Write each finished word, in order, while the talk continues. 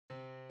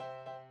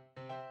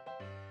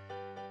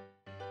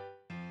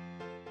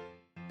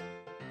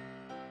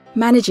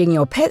Managing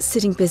your pet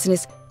sitting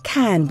business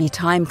can be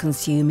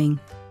time-consuming.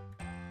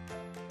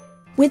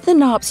 With the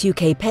NARPS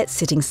UK pet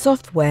sitting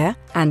software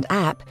and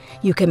app,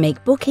 you can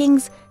make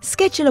bookings,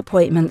 schedule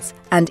appointments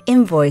and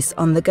invoice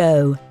on the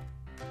go.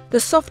 The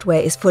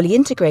software is fully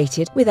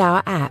integrated with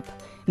our app,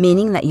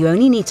 meaning that you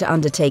only need to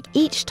undertake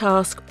each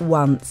task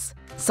once,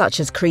 such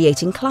as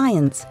creating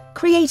clients,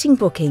 creating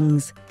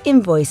bookings,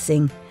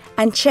 invoicing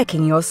and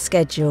checking your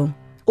schedule,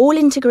 all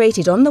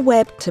integrated on the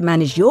web to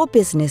manage your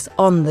business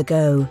on the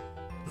go.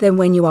 Then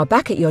when you are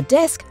back at your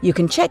desk, you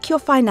can check your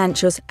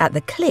financials at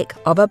the click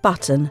of a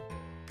button.